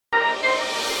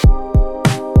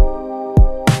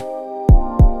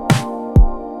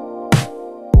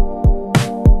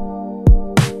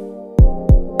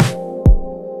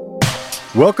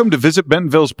Welcome to Visit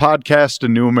Bentonville's podcast, A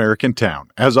New American Town.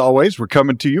 As always, we're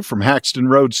coming to you from Haxton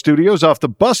Road Studios off the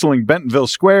bustling Bentonville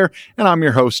Square, and I'm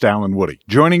your host, Alan Woody.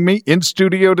 Joining me in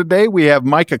studio today, we have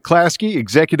Micah Klasky,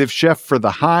 Executive Chef for The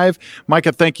Hive.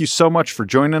 Micah, thank you so much for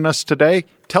joining us today.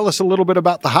 Tell us a little bit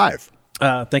about The Hive.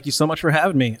 Thank you so much for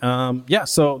having me.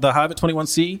 So the Hive at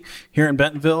 21C here in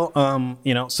Bentonville,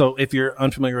 so if you're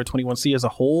unfamiliar with 21C as a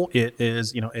whole, it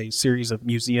is, a series of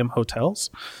museum hotels.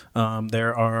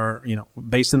 There are,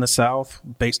 based in the South,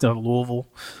 based out of Louisville.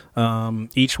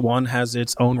 Each one has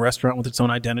its own restaurant with its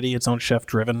own identity, its own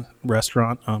chef-driven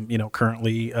restaurant.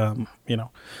 Currently, I've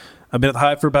been at the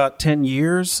Hive for about 10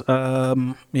 years.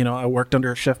 I worked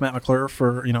under Chef Matt McClure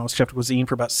for, chef de cuisine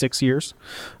for about 6 years.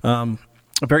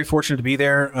 I'm very fortunate to be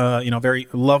there.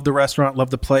 Love the restaurant, love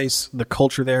the place. The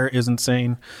culture there is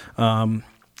insane.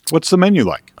 What's the menu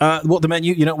like? The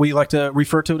menu, we like to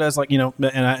refer to it as and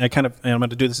I'm going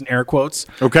to do this in air quotes.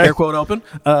 Okay. Air quote open.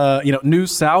 New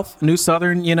South, New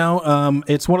Southern,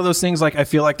 it's one of those things I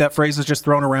feel like that phrase is just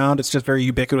thrown around. It's just very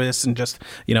ubiquitous and just,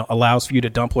 allows for you to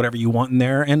dump whatever you want in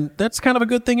there. And that's kind of a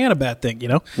good thing and a bad thing,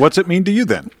 What's it mean to you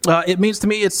then? It means to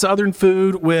me it's Southern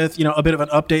food with, a bit of an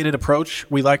updated approach.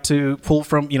 We like to pull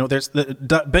from, there's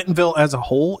Bentonville as a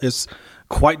whole is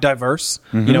quite diverse.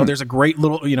 Mm-hmm. There's a great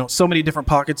little, so many different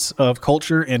pockets of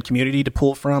culture and community to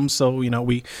pull from. So,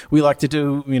 we like to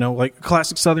do, like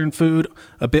classic Southern food,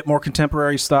 a bit more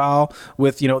contemporary style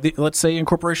with, let's say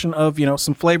incorporation of,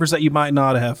 some flavors that you might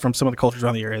not have from some of the cultures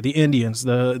around the area, the Indians,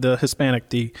 the Hispanic,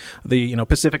 the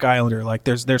Pacific Islander. Like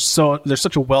there's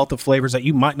such a wealth of flavors that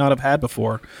you might not have had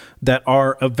before that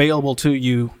are available to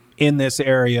you in this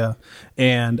area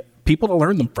and people to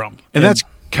learn them from. And that's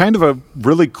kind of a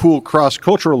really cool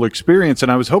cross-cultural experience,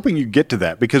 and I was hoping you'd get to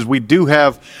that because we do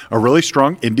have a really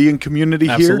strong Indian community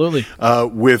Absolutely. Here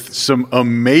with some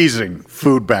amazing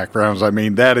food backgrounds. I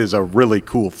mean, that is a really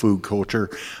cool food culture.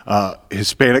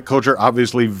 Hispanic culture,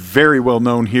 obviously very well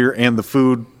known here, and the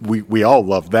food, we all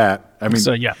love that. I mean,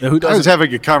 who doesn't? I was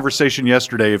having a conversation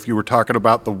yesterday if you were talking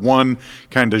about the one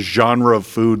kind of genre of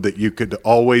food that you could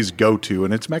always go to,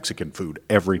 and it's Mexican food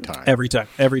every time. Every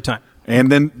time.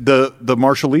 And then the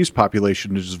Marshallese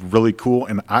population is really cool,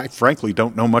 and I frankly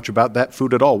don't know much about that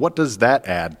food at all. What does that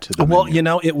add to the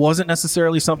menu? It wasn't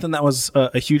necessarily something that was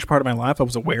a huge part of my life. I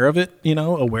was aware of it,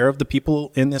 aware of the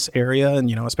people in this area and,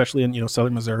 especially in,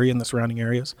 southern Missouri and the surrounding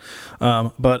areas.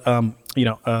 My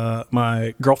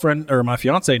girlfriend, or my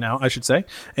fiance now, I should say,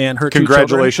 and her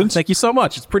Congratulations. 2 children. Thank you so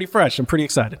much. It's pretty fresh. I'm pretty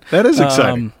excited. That is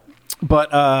exciting.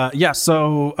 Her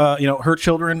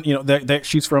children,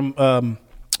 she's from...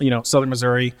 southern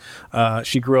Missouri.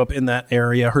 She grew up in that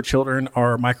area. Her children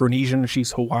are Micronesian.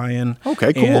 She's Hawaiian.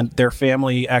 Okay, cool. And their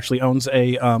family actually owns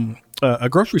a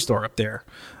grocery store up there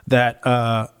that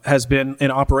has been in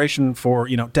operation for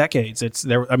decades.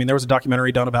 There was a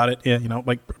documentary done about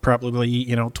it, probably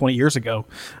 20 years ago.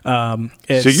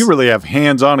 So you really have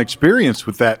hands-on experience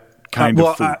with that kind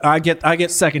of food. I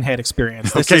get secondhand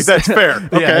experience. That's fair.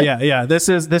 Okay. Yeah. This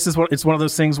is what it's one of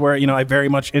those things where I very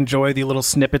much enjoy the little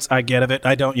snippets I get of it.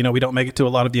 I don't we don't make it to a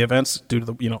lot of the events due to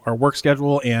the our work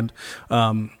schedule and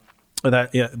the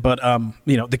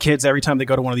kids, every time they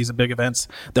go to one of these big events,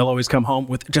 they'll always come home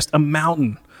with just a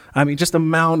mountain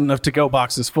of to-go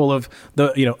boxes full of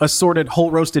the, assorted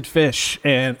whole roasted fish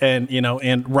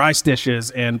and rice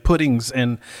dishes and puddings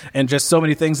and just so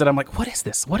many things that I'm like, what is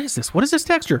this? What is this? What is this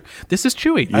texture? This is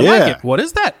chewy. I like it. What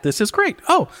is that? This is great.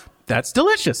 Oh, that's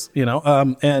delicious.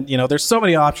 There's so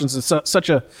many options and such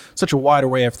a wide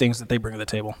array of things that they bring to the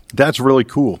table. That's really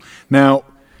cool. Now,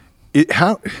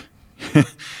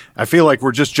 I feel like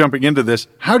we're just jumping into this.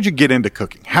 How'd you get into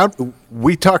cooking?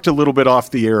 We talked a little bit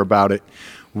off the air about it.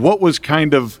 What was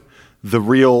kind of the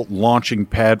real launching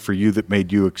pad for you that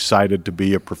made you excited to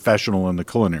be a professional in the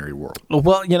culinary world?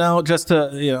 Well, just to,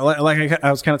 like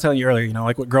I was kind of telling you earlier,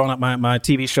 growing up, my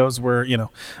TV shows were,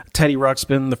 Teddy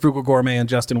Ruxpin, The Frugal Gourmet, and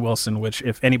Justin Wilson, which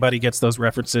if anybody gets those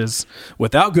references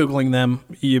without Googling them,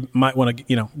 you might want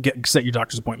to, set your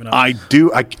doctor's appointment up. I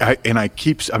do.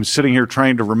 I'm sitting here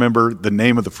trying to remember the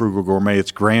name of The Frugal Gourmet.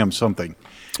 It's Graham something.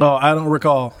 Oh, I don't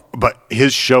recall. But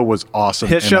his show was awesome.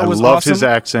 I loved his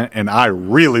accent, and I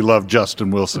really loved Justin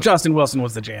Wilson. Justin Wilson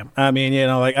was the jam. I mean,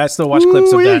 I still watch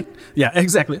clips of that. Yeah,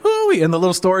 exactly. Ooh-wee. And the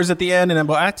little stories at the end, and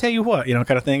then, I tell you what,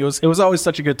 kind of thing. It was always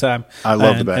such a good time. I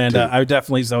loved that, and too. I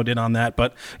definitely zoned in on that.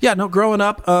 But, growing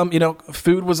up,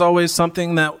 food was always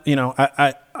something that,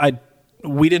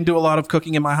 we didn't do a lot of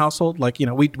cooking in my household. Like,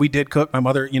 we did cook. My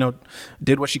mother,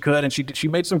 did what she could, and she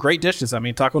made some great dishes. I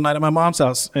mean, taco night at my mom's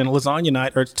house and lasagna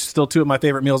night are still two of my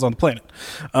favorite meals on the planet.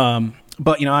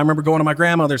 But, I remember going to my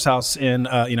grandmother's house in,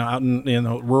 out in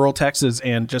rural Texas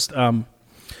and just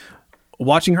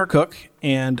watching her cook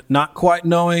and not quite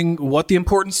knowing what the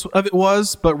importance of it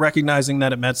was, but recognizing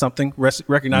that it meant something,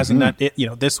 recognizing that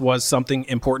it, this was something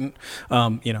important.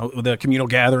 The communal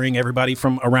gathering, everybody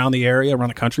from around the area, around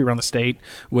the country, around the state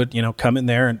would, come in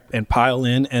there and pile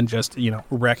in and just,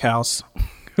 wreck house.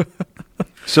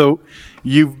 So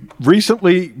you've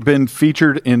recently been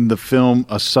featured in the film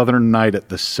A Southern Night at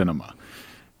the Cinema.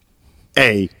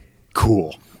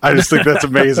 Cool. I just think that's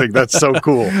amazing. That's so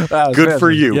cool. Good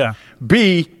for you. Yeah.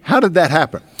 B, how did that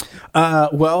happen?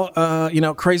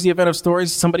 Crazy event of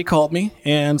stories. Somebody called me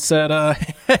and said,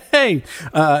 "Hey,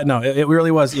 no, it really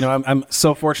was. I'm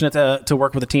so fortunate to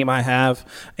work with the team I have,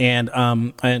 and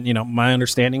my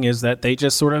understanding is that they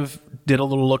just sort of did a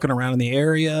little looking around in the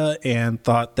area and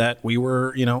thought that we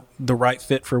were, the right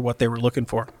fit for what they were looking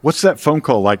for." What's that phone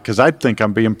call like? Because I think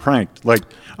I'm being pranked. Like,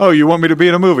 oh, you want me to be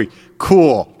in a movie?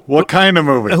 Cool. What kind of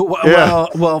movie?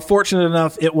 Well, fortunate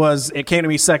enough, it came to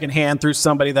me secondhand through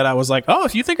somebody that I was like, oh,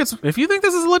 if you think this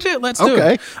is legit, let's do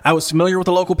it. I was familiar with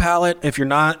the Local Palette. If you're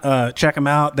not, check them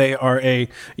out. They are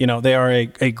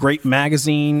a great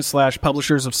magazine /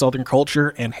 publishers of Southern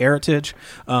culture and heritage.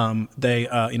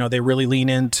 They really lean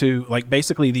into like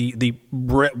basically the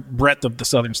breadth of the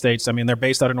Southern states. I mean, they're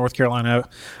based out of North Carolina.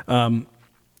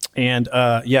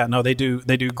 They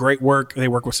do great work. They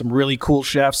work with some really cool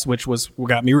chefs, which was what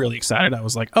got me really excited. I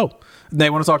was like, oh, they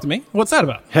want to talk to me? What's that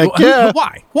about? Heck yeah.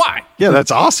 Why? Yeah,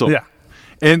 that's awesome. Yeah.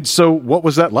 And so what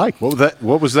was that like?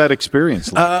 What was that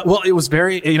experience like? Well, it was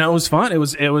very, it was fun. It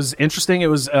was interesting. It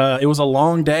was a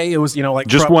long day. It was,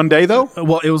 just one day though?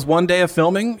 Well, it was one day of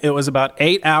filming. It was about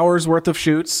 8 hours worth of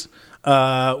shoots.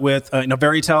 With a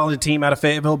very talented team out of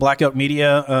Fayetteville, Black Elk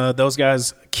Media. Those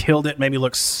guys killed it, made me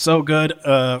look so good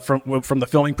from the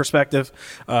filming perspective.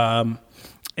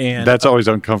 And that's always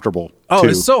uncomfortable. Oh, too.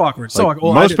 It's so awkward. So awkward.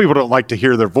 Well, most people don't like to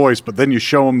hear their voice, but then you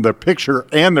show them their picture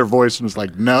and their voice, and it's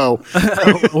like, no.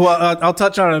 Well, I'll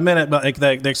touch on it in a minute, but like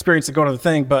the experience of going to the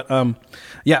thing. But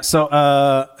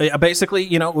basically,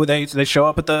 they show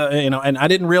up at the, and I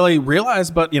didn't really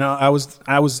realize, but I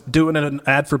was doing an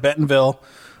ad for Bentonville.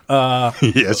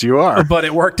 Yes, you are. But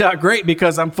it worked out great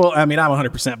because I'm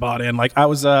 100% bought in. Like I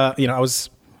was up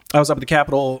at the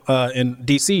Capitol in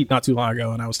D.C. not too long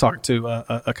ago, and I was talking to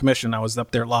a commission. I was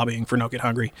up there lobbying for Don't Get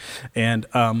Hungry, and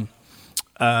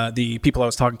the people I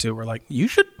was talking to were like, "You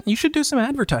should do some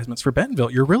advertisements for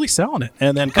Bentonville. You're really selling it."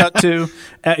 And then cut to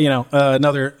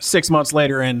another 6 months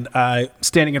later, and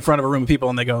standing in front of a room of people,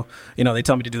 and they go, they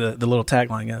tell me to do the little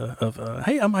tagline of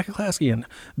 "Hey, I'm Micah Klasky, and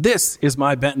this is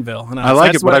my Bentonville." And I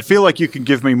like it, but I feel like you can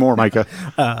give me more, Micah.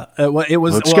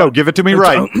 Let's go. Give it to me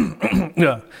right.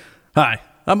 Hi,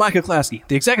 I'm Micah Klasky,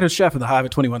 the executive chef of the Hive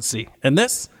at 21C, and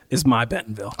this is my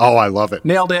Bentonville. Oh, I love it.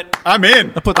 Nailed it. I'm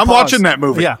in. I'm watching that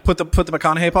movie. Yeah, put the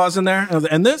McConaughey pause in there,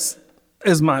 and this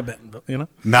is my Bentonville.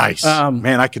 Nice.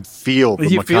 Man, I could feel the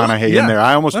McConaughey in there.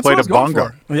 I almost That's played a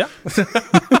bongo. Yeah.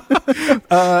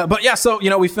 But yeah, so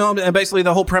we filmed, and basically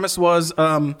the whole premise was,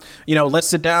 let's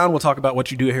sit down. We'll talk about what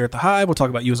you do here at the Hive. We'll talk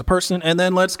about you as a person, and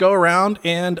then let's go around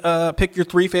and pick your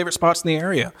 3 favorite spots in the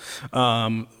area.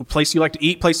 Place you like to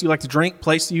eat, place you like to drink,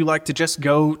 place you like to just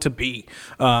go to be.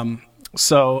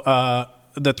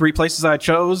 The 3 places I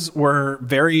chose were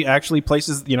actually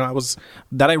places,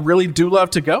 that I really do love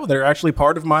to go. They're actually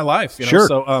part of my life. Sure.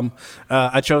 So,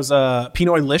 I chose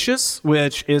Pinoylicious,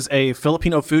 which is a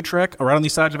Filipino food truck around on the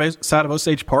side of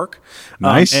Osage Park.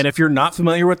 Nice. And if you're not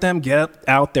familiar with them, get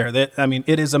out there. It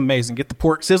is amazing. Get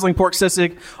the sizzling pork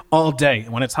sisig all day.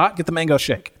 When it's hot, get the mango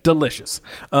shake. Delicious.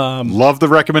 Love the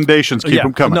recommendations. Keep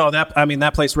them coming. No,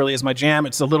 that place really is my jam.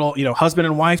 It's a little, husband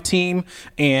and wife team.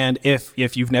 And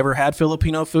if you've never had Filipino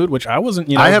food, which I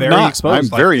wasn't, I have very not.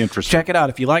 exposed. I'm very interested. Check it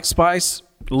out. If you like spice,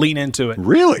 lean into it.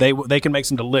 Really? They can make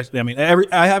some delicious.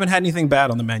 I haven't had anything bad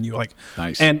on the menu.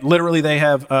 Nice. And literally, they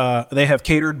have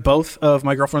catered both of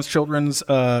my girlfriend's children's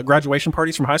graduation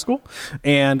parties from high school,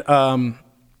 and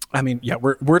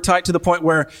we're tight to the point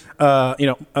where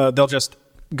they'll just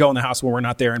go in the house when we're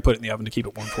not there and put it in the oven to keep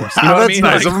it warm for us. You know what I mean?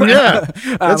 Nice of them. Yeah,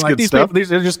 that's good stuff.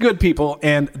 These are just good people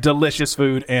and delicious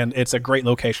food, and it's a great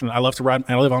location. I love to ride.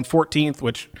 I live on 14th,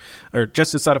 or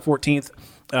just outside of 14th,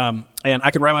 and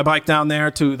I can ride my bike down there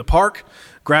to the park,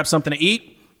 grab something to eat,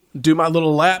 do my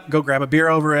little lap, go grab a beer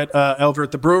over at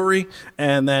the brewery,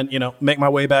 and then make my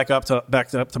way back up to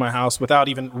my house without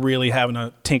even really having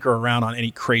to tinker around on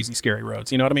any crazy scary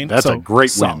roads. You know what I mean? That's a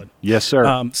great win. Yes, sir.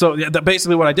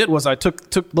 Basically what I did was I took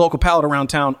the local pallet around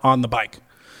town on the bike.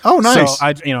 Oh, nice.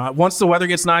 So once the weather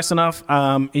gets nice enough,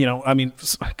 come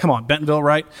on, Bentonville,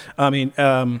 right?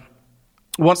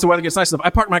 Once the weather gets nice enough, I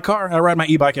park my car, I ride my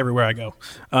e-bike everywhere I go.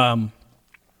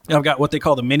 I've got what they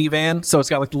call the minivan, so it's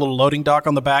got like the little loading dock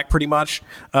on the back, pretty much,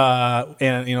 and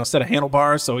a set of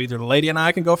handlebars. So either the lady and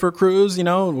I can go for a cruise, and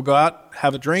we'll go out,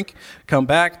 have a drink, come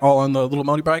back, all on the little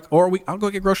motorbike, or I'll go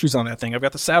get groceries on that thing. I've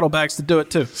got the saddlebags to do it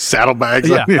too. Saddlebags,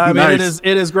 yeah. I mean, nice.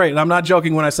 it is great. And I'm not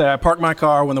joking when I say I park my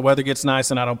car when the weather gets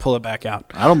nice and I don't pull it back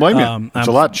out. I don't blame you. It's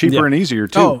a lot cheaper and easier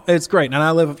too. Oh, it's great. And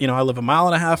I live a mile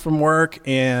and a half from work,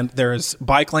 and there's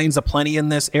bike lanes aplenty in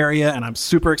this area, and I'm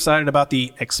super excited about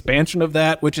the expansion of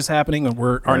that, which is happening, and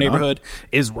our neighborhood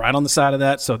is right on the side of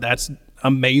that, so that's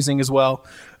amazing as well.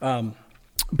 So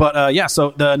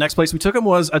the next place we took him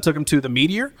I took him to the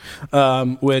Meteor,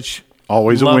 which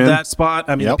always love a win. that spot.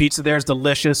 I mean, the pizza there is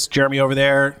delicious. Jeremy over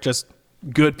there, just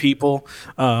good people.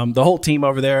 The whole team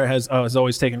over there has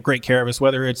always taken great care of us,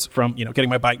 whether it's from getting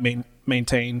my bike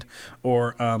maintained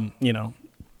or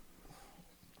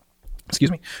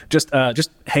just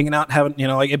hanging out, having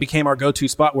it became our go-to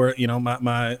spot where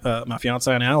my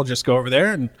fiance and I will just go over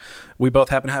there, and we both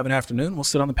happen to have an afternoon. We'll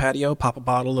sit on the patio, pop a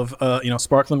bottle of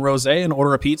sparkling rosé, and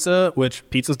order a pizza. Which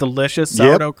pizza's delicious,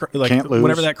 sourdough, can't lose.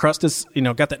 Whenever that crust is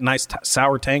got that nice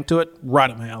sour tang to it,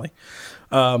 right up my alley.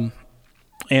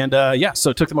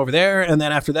 So took them over there, and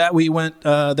then after that we went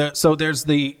there. So there's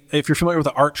if you're familiar with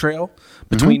the art trail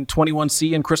between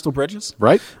 21C and Crystal Bridges,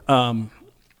 right?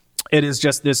 It is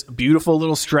just this beautiful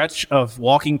little stretch of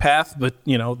walking path, but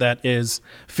that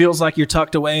feels like you're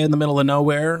tucked away in the middle of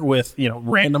nowhere with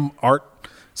random art,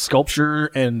 sculpture,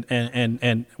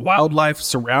 and wildlife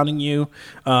surrounding you,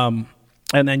 and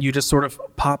then you just sort of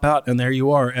pop out, and there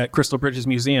you are at Crystal Bridges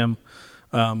Museum,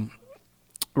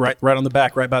 right on the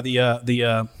back, right by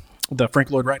the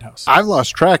Frank Lloyd Wright House. I've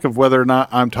lost track of whether or not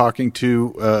I'm talking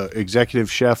to executive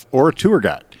chef or a tour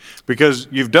guide, because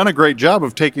you've done a great job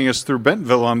of taking us through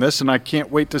Bentonville on this, and I can't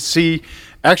wait to see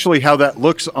actually how that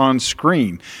looks on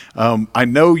screen. I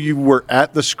know you were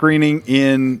at the screening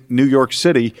in New York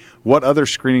City. What other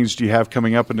screenings do you have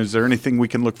coming up, and is there anything we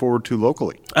can look forward to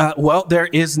locally? Well, there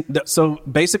is. So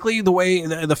basically the way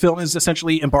the film is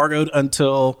essentially embargoed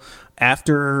until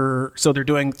after. So they're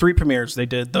doing 3 premieres. They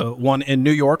did the one in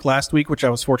New York last week, which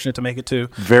I was fortunate to make it to.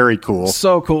 Very cool.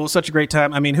 So cool. Such a great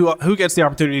time. I mean, who gets the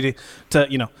opportunity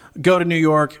to go to New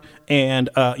York and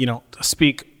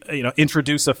speak,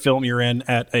 introduce a film you're in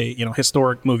at a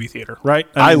historic movie theater, right?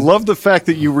 I love the fact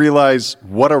that you realize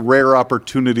what a rare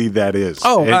opportunity that is.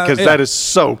 Oh, because that is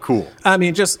so cool. I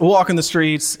mean, just walking the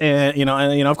streets, and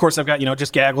of course, I've got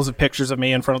just gaggles of pictures of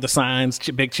me in front of the signs,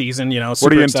 big cheese, and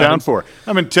What are you in town for?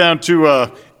 I'm in town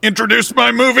to introduce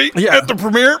my movie at the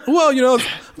premiere. Well,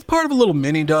 it's part of a little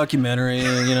mini documentary.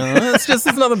 It's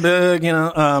nothing big.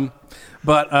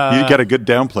 But you got a good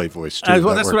downplay voice too.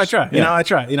 Well, that's what I try. I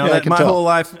try. I my tell. whole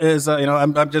life is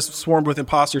I'm just swarmed with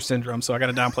imposter syndrome, so I got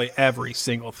to downplay every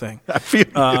single thing. I feel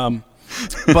you.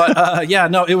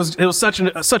 It was such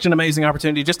an amazing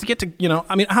opportunity just to get to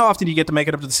how often do you get to make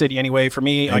it up to the city anyway? For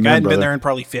me, I hadn't been there in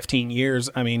probably 15 years.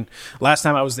 I mean, last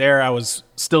time I was there, I was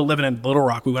still living in Little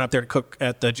Rock. We went up there to cook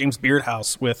at the James Beard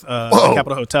House with the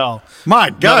Capitol Hotel.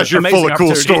 My gosh, you're full of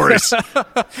cool stories.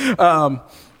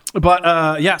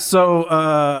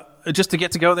 Just to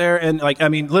get to go there and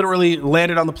literally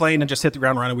landed on the plane and just hit the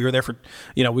ground running. We were there for,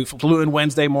 we flew in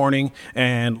Wednesday morning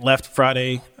and left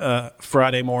Friday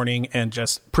morning and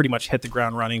just pretty much hit the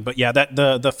ground running. But yeah,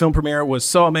 the film premiere was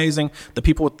so amazing. The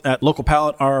people at Local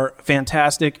Palette are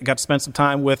fantastic. I got to spend some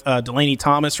time with Delaney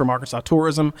Thomas from Arkansas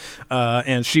Tourism,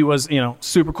 and she was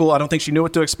super cool. I don't think she knew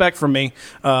what to expect from me.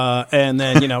 And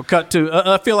then cut to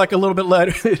I feel like a little bit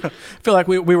later. feel like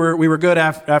we were good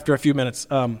after a few minutes.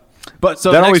 But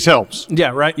so that always helps.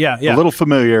 Yeah, right. Yeah. A little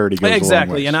familiarity goes exactly. a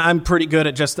long ways. And I'm pretty good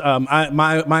at just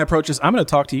my approach is I'm going to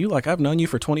talk to you like I've known you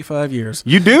for 25 years.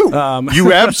 You do.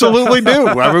 You absolutely do.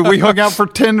 I mean, we hung out for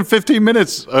 10, 15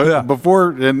 minutes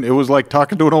before, and it was like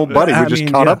talking to an old buddy. We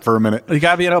just caught up for a minute. You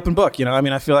got to be an open book.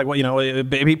 I feel like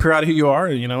be proud of who you are.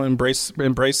 Embrace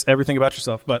everything about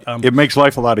yourself. But it makes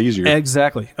life a lot easier.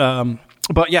 Exactly.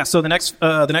 But yeah, so the next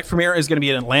premiere is going to be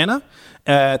in Atlanta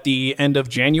at the end of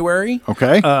January.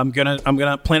 Okay. I'm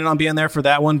gonna plan on being there for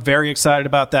that one. Very excited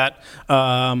about that.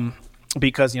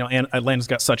 Because Atlanta's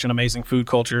got such an amazing food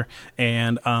culture,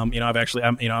 and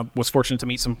I was fortunate to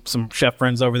meet some chef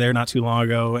friends over there not too long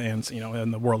ago, and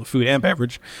in the world of food and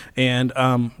beverage, and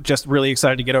just really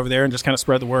excited to get over there and just kind of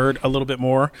spread the word a little bit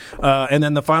more. And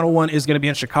then the final one is going to be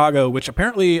in Chicago, which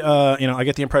apparently I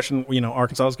get the impression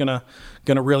Arkansas is gonna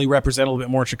really represent a little bit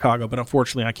more in Chicago, but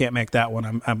unfortunately I can't make that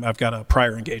one. I've got a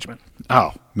prior engagement.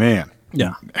 Oh man,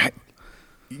 yeah.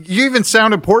 You even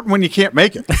sound important when you can't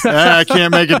make it. I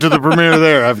can't make it to the premiere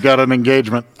there. I've got an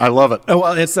engagement. I love it.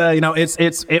 Well, it's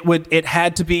it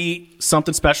had to be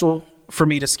something special for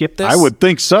me to skip this. I would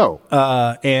think so.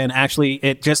 And actually,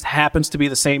 it just happens to be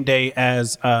the same day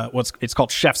as it's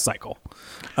called Chef Cycle.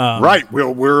 Right.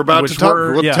 We're about to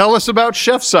talk. Tell us about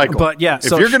Chef Cycle. But yeah,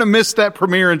 if you're going to miss that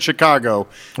premiere in Chicago,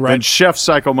 then Chef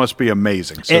Cycle must be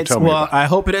amazing. So tell me about it. I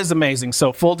hope it is amazing.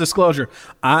 So full disclosure,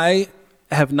 I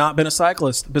have not been a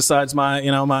cyclist besides my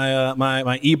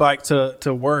e-bike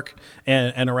to work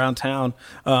and around town.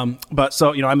 But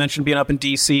so, I mentioned being up in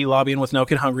DC lobbying with No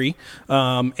Kid Hungry.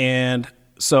 And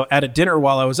so at a dinner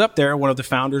while I was up there, one of the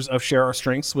founders of Share Our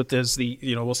Strengths, which is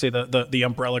we'll say the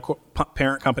umbrella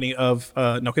parent company of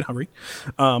No Kid Hungry,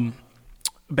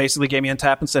 basically gave me a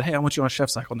tap and said, "Hey, I want you on Chef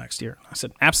Cycle next year." I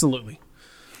said, "Absolutely."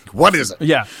 What is it?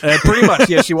 Yeah, pretty much.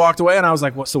 Yeah, she walked away, and I was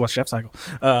like, "So what's Chef Cycle?"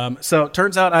 So it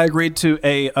turns out I agreed to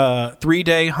a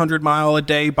 3-day,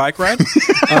 100-mile-a-day bike ride,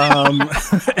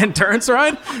 endurance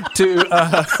ride to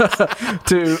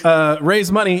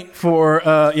raise money for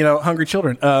hungry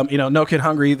children. No Kid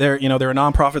Hungry. They're a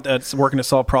nonprofit that's working to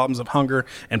solve problems of hunger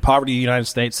and poverty in the United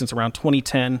States since around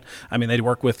 2010. I mean, they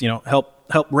work with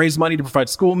help raise money to provide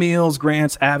school meals,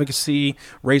 grants, advocacy,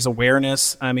 raise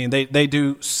awareness. I mean, they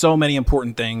do so many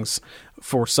important things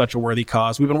for such a worthy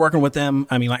cause. We've been working with them.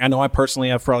 I mean, I know I've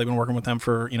probably been working with them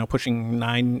for, pushing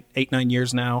 9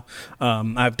 years now.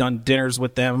 I've done dinners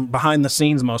with them behind the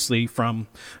scenes, mostly from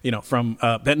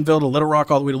Bentonville to Little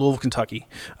Rock, all the way to Louisville, Kentucky.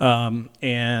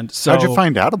 And so how'd you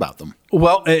find out about them?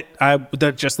 Well,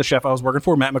 just the chef I was working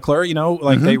for, Matt McClure,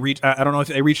 they reached, I don't know if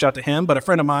they reached out to him, but a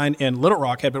friend of mine in Little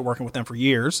Rock had been working with them for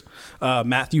years,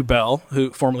 Matthew Bell,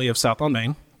 who formerly of South on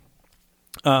Main.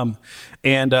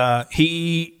 And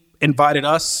he invited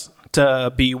us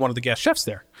to be one of the guest chefs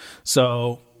there.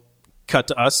 So cut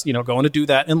to us, going to do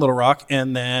that in Little Rock.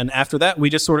 And then after that,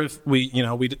 we just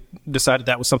we decided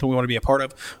that was something we want to be a part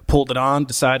of, pulled it on,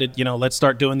 decided, let's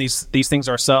start doing these things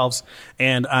ourselves.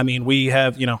 And I mean, we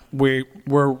have,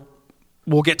 we'll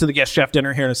get to the guest chef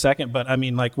dinner here in a second, but I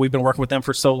mean, we've been working with them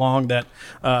for so long that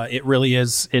it really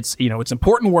is, it's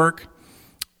important work,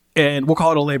 and we'll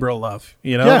call it a labor of love,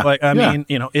 mean,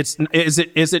 is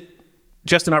it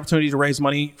just an opportunity to raise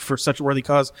money for such a worthy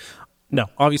cause? No,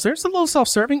 obviously it's a little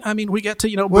self-serving. I mean, we get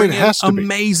to, bring in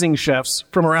amazing chefs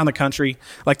from around the country.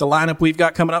 Like the lineup we've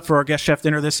got coming up for our guest chef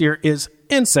dinner this year is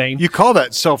insane. You call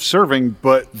that self-serving,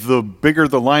 but the bigger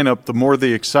the lineup, the more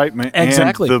the excitement,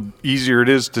 exactly, and the easier it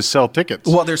is to sell tickets.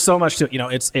 Well, there's so much to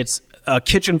it. It's a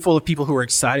kitchen full of people who are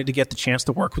excited to get the chance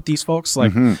to work with these folks. I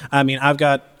mean, I've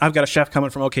got a chef coming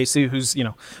from OKC who's,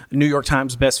 New York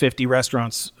Times best 50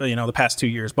 restaurants, the past 2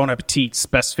 years. Bon Appetit's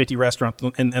best 50 restaurant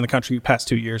in the country past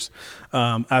 2 years.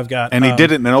 I've got, and he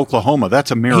did it in Oklahoma. That's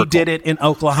a miracle. He did it in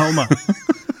Oklahoma.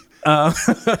 But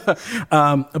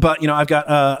I've got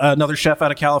another chef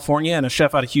out of California and a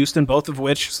chef out of Houston, both of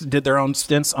which did their own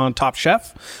stints on Top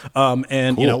Chef.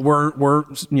 And cool. We're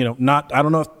not, I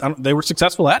don't know if they were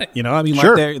successful at it. I mean,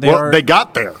 sure. they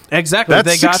got there. Exactly. That's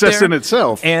they got success there, in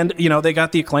itself. And they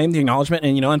got the acclaim, the acknowledgement,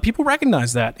 and people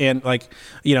recognize that. And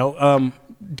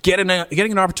getting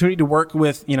an opportunity to work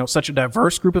with such a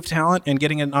diverse group of talent, and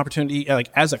getting an opportunity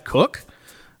as a cook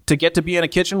to get to be in a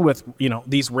kitchen with,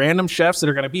 these random chefs that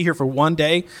are going to be here for one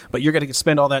day, but you're going to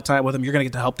spend all that time with them. You're going to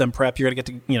get to help them prep. You're going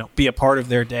to get to, be a part of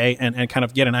their day and kind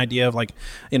of get an idea of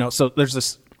so there's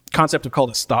this concept called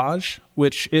a stage,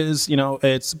 which is,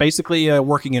 it's basically a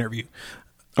working interview.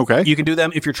 Okay. You can do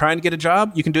them if you're trying to get a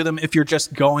job. You can do them if you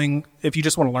just want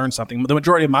to learn something. The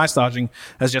majority of my staging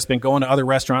has just been going to other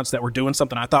restaurants that were doing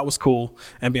something I thought was cool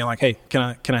and being like, hey,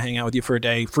 can I hang out with you for a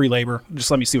day? Free labor. Just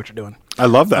let me see what you're doing. I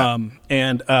love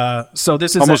that. So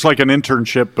this is almost like an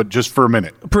internship, but just for a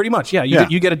minute. Pretty much. Yeah.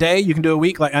 You get a day, you can do a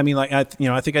week. I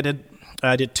think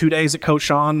I did 2 days at Coach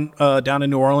Sean down in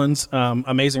New Orleans.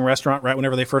 Amazing restaurant. Right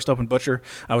whenever they first opened Butcher,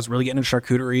 I was really getting into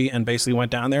charcuterie and basically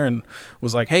went down there and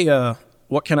was like, hey,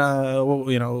 what can I,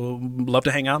 love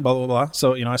to hang out, blah, blah, blah.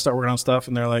 So, I start working on stuff,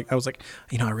 and I was like,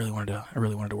 I really wanted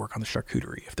to work on the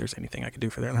charcuterie if there's anything I could do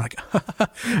for there. And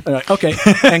they're like, okay.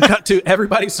 And cut to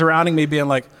everybody surrounding me being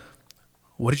like,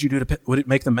 what did you do would it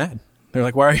make them mad? They're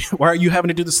like, why are you having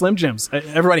to do the Slim Jims?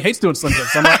 Everybody hates doing Slim Jims.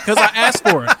 I'm like, because I asked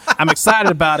for it. I'm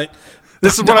excited about it.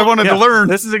 This is what I wanted to learn.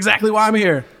 This is exactly why I'm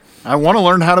here. I want to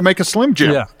learn how to make a Slim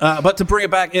Jim. Yeah. But to bring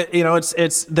it back,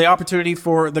 it's the opportunity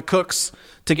for the cooks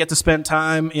to get to spend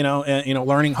time,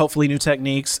 learning hopefully new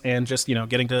techniques, and just,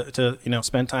 getting to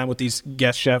spend time with these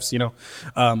guest chefs,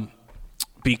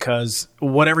 because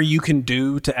whatever you can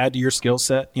do to add to your skill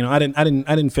set, I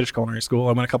didn't finish culinary school.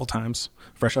 I went a couple times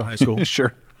fresh out of high school.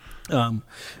 Sure.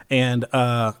 And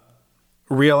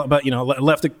but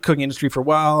left the cooking industry for a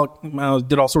while. I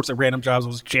did all sorts of random jobs. I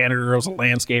was a janitor, I was a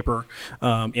landscaper,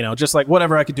 just like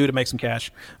whatever I could do to make some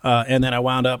cash. And then I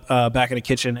wound up back in a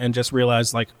kitchen and just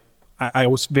realized like I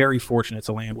was very fortunate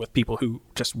to land with people who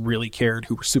just really cared,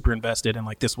 who were super invested, and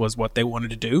like this was what they wanted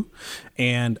to do.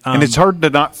 And it's hard to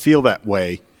not feel that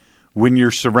way when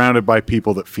you're surrounded by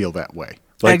people that feel that way.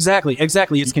 Like, exactly.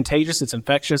 It's contagious. It's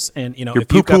infectious. And, you're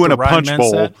poo-poo in a punch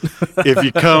bowl if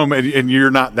you come and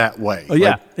you're not that way. Oh,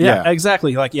 yeah,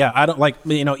 exactly. Like, I don't like,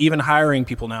 even hiring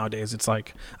people nowadays. It's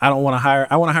like, I want to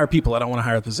hire people. I don't want to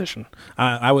hire a position.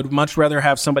 I would much rather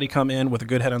have somebody come in with a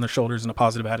good head on their shoulders and a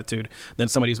positive attitude than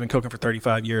somebody who's been cooking for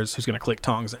 35 years who's going to click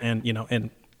tongs and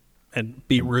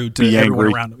be rude to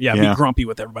everyone around him. Be grumpy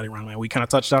with everybody around him. We kind of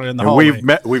touched on it in the hallway.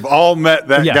 We've all met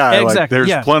that guy. Exactly. Like,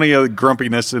 there's plenty of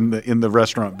grumpiness in the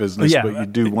restaurant business, but you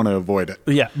do want to avoid it.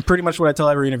 Yeah, pretty much what I tell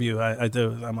every interview I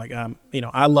do. I'm like,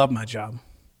 I love my job,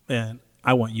 and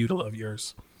I want you to love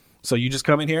yours. So you just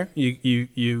come in here,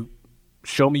 you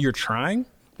show me you're trying.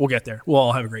 We'll get there. We'll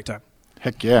all have a great time.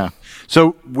 Heck yeah.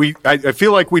 So I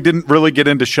feel like we didn't really get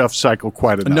into Chef Cycle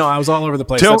quite enough. No, I was all over the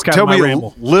place. That's kind of my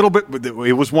ramble. A little bit.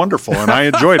 It was wonderful, and I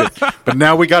enjoyed it. But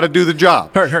now we got to do the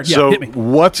job. Heard. Yeah, so hit me.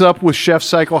 What's up with Chef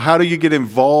Cycle? How do you get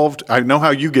involved? I know how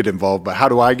you get involved, but how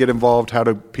do I get involved? How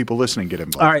do people listening get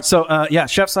involved? All right. So,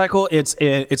 Chef Cycle, it's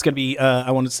going to be,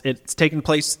 it's taking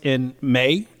place in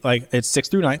May, like it's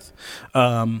 6th through 9th.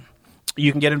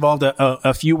 You can get involved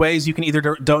a few ways. You can either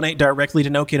donate directly to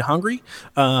No Kid Hungry.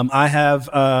 I have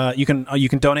you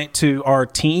can donate to our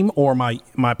team or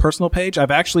my personal page.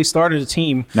 I've actually started a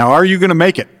team. Now, are you going to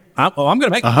make it? I'm going to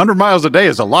make it. 100 miles a day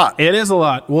is a lot. It is a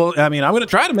lot. Well, I mean, I'm going to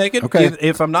try to make it. Okay.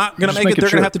 If I'm not going to make it, they're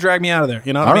going to have to drag me out of there.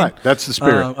 You know what I mean? All right. That's the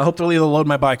spirit. I hope they'll load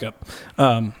my bike up.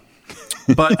 But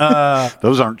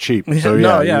those aren't cheap. So you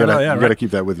got to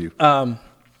keep that with you.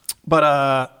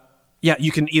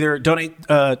 You can either donate,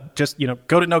 just,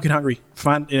 go to No Kid Hungry,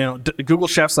 find, Google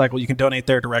Chef Cycle. You can donate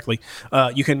there directly.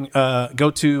 You can go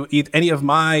to any of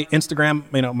my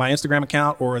Instagram, my Instagram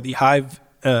account or the Hive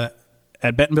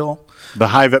at Bentonville. The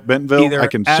Hive at Bentonville? Either I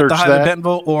can at search the Hive that. at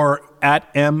Bentonville or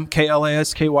at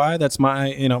MKLASKY. That's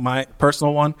my, my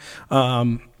personal one.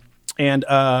 Or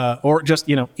just,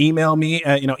 email me,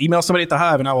 email somebody at the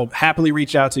Hive and I will happily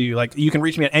reach out to you. Like, you can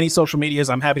reach me at any social medias.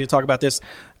 I'm happy to talk about this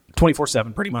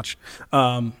 24/7 pretty much.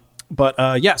 So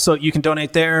you can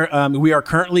donate there. We are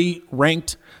currently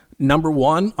ranked number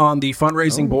 1 on the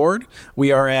fundraising board.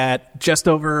 We are just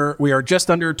under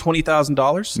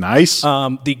 $20,000. Nice.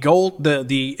 The goal,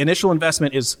 the initial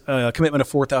investment is a commitment of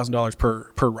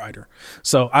 $4,000 per rider.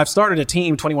 So I've started a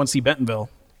team, 21C Bentonville,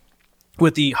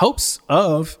 with the hopes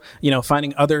of,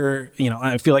 finding other,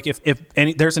 I feel like if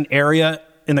there's an area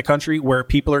in the country where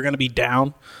people are going to be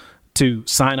down to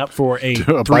sign up for a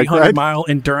 300-mile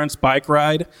endurance bike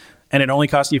ride, and it only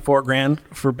costs you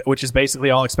 $4,000 which is basically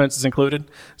all expenses included.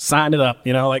 Sign it up,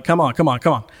 come on.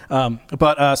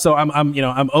 So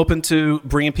I'm open to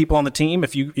bringing people on the team.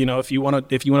 If you want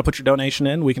to put your donation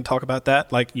in, we can talk about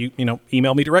that. Like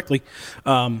email me directly.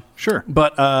 Sure.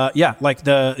 But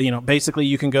basically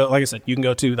you can go, like I said, you can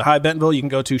go to the Hive Bentonville, you can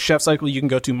go to Chef Cycle, you can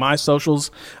go to my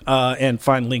socials, and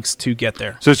find links to get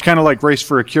there. So it's kind of like Race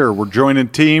for a Cure. We're joining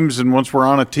teams, and once we're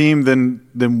on a team,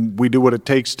 then we do what it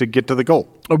takes to get to the goal.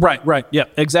 Oh, right. Yeah,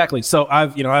 exactly. So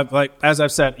I've like, as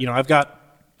I've said, we've got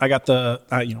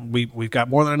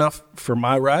more than enough for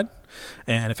my ride.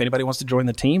 And if anybody wants to join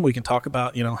the team, we can talk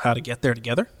about, how to get there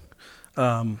together.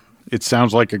 It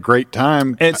sounds like a great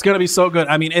time. It's going to be so good.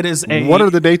 I mean, it is what are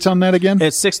the dates on that again?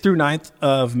 It's 6th through 9th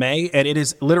of May. And it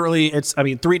is literally,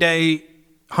 3-day,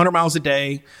 100 miles a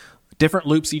day, different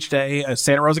loops each day,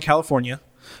 Santa Rosa, California.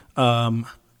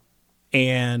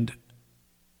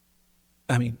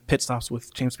 Pit stops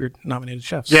with James Beard nominated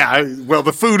chefs. Yeah,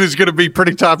 the food is going to be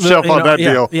pretty top shelf on that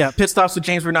deal. Yeah, pit stops with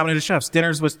James Beard nominated chefs.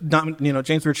 Dinners with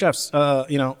James Beard chefs.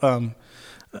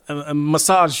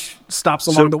 Massage stops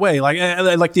along the way.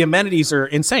 Like the amenities are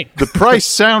insane. The price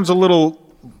sounds a little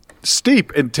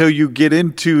steep until you get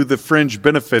into the fringe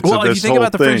benefits of this whole thing. Well, if you think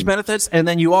about the fringe benefits, and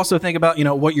then you also think about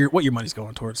what your money's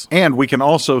going towards. And we can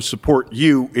also support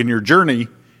you in your journey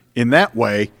in that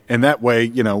way. And that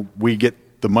way, we get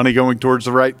the money going towards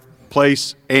the right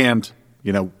place, and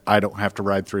I don't have to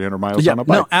ride 300 miles on a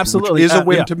bike. No, absolutely, which is a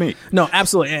win to me. No,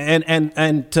 absolutely,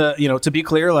 and to be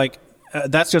clear,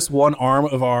 that's just one arm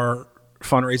of our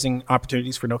fundraising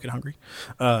opportunities for No Kid Hungry.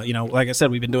 Like I said,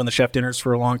 we've been doing the chef dinners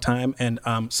for a long time, and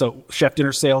so chef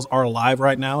dinner sales are live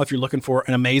right now. If you're looking for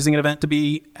an amazing event to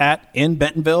be at in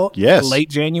Bentonville, yes, late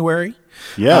January,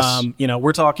 yes,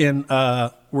 we're talking.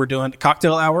 we're doing a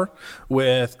cocktail hour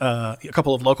with a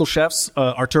couple of local chefs,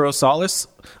 Arturo Salas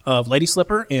of Lady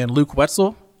Slipper and Luke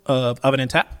Wetzel of Oven and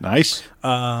Tap. Nice.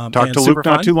 Talked to Luke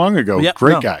not too long ago. Yeah,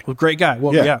 Great guy. Great guy.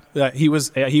 Well, he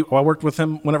was. I worked with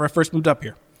him whenever I first moved up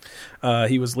here.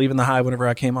 He was leaving the Hive whenever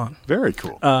I came on. Very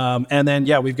cool. And then,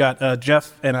 we've got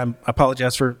Jeff, and I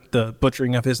apologize for the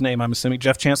butchering of his name. I'm assuming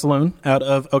Jeff Chancellone out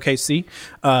of OKC.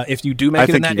 If you do make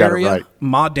it in that area, right.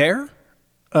 Ma Dare,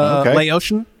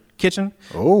 Laotian Kitchen.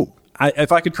 Oh.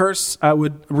 If I could curse, I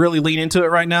would really lean into it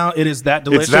right now. It is that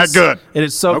delicious. It's that good. It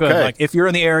is so good. Like, if you're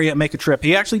in the area, make a trip.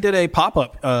 He actually did a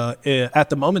pop-up at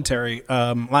the Momentary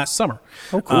last summer.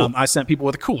 Oh, cool. I sent people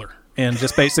with a cooler and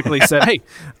just basically said, hey,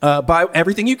 buy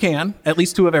everything you can, at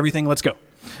least 2 of everything, let's go.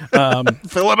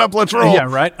 Fill it up, let's roll. Yeah,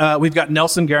 right. We've got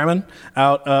Nelson Garriman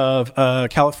out of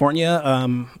California,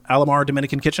 Alamar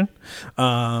Dominican Kitchen.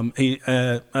 He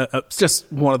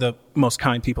just one of the most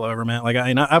kind people I've ever met. Like,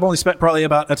 I've only spent probably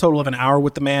about a total of an hour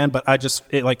with the man, but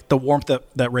like the warmth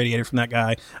that radiated from that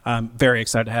guy. I'm very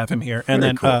excited to have him here. And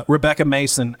then cool. Rebecca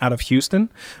Mason out of Houston,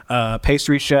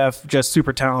 pastry chef, just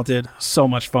super talented, so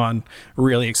much fun.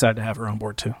 Really excited to have her on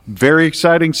board too. Very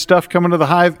exciting stuff coming to the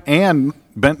Hive and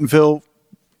Bentonville.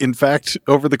 In fact,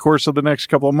 over the course of the next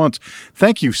couple of months.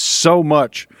 Thank you so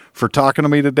much for talking to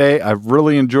me today. I've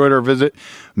really enjoyed our visit.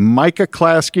 Micah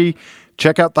Klasky,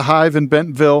 check out the Hive in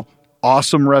Bentonville.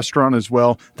 Awesome restaurant as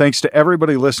well. Thanks to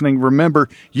everybody listening. Remember,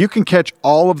 you can catch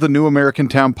all of the New American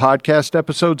Town podcast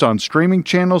episodes on streaming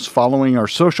channels, following our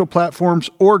social platforms,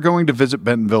 or going to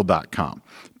visitbentonville.com.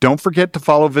 Don't forget to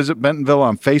follow Visit Bentonville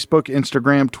on Facebook,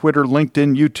 Instagram, Twitter,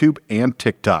 LinkedIn, YouTube, and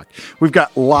TikTok. We've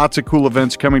got lots of cool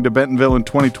events coming to Bentonville in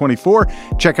 2024.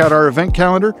 Check out our event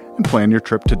calendar and plan your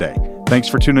trip today. Thanks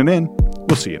for tuning in.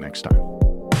 We'll see you next time.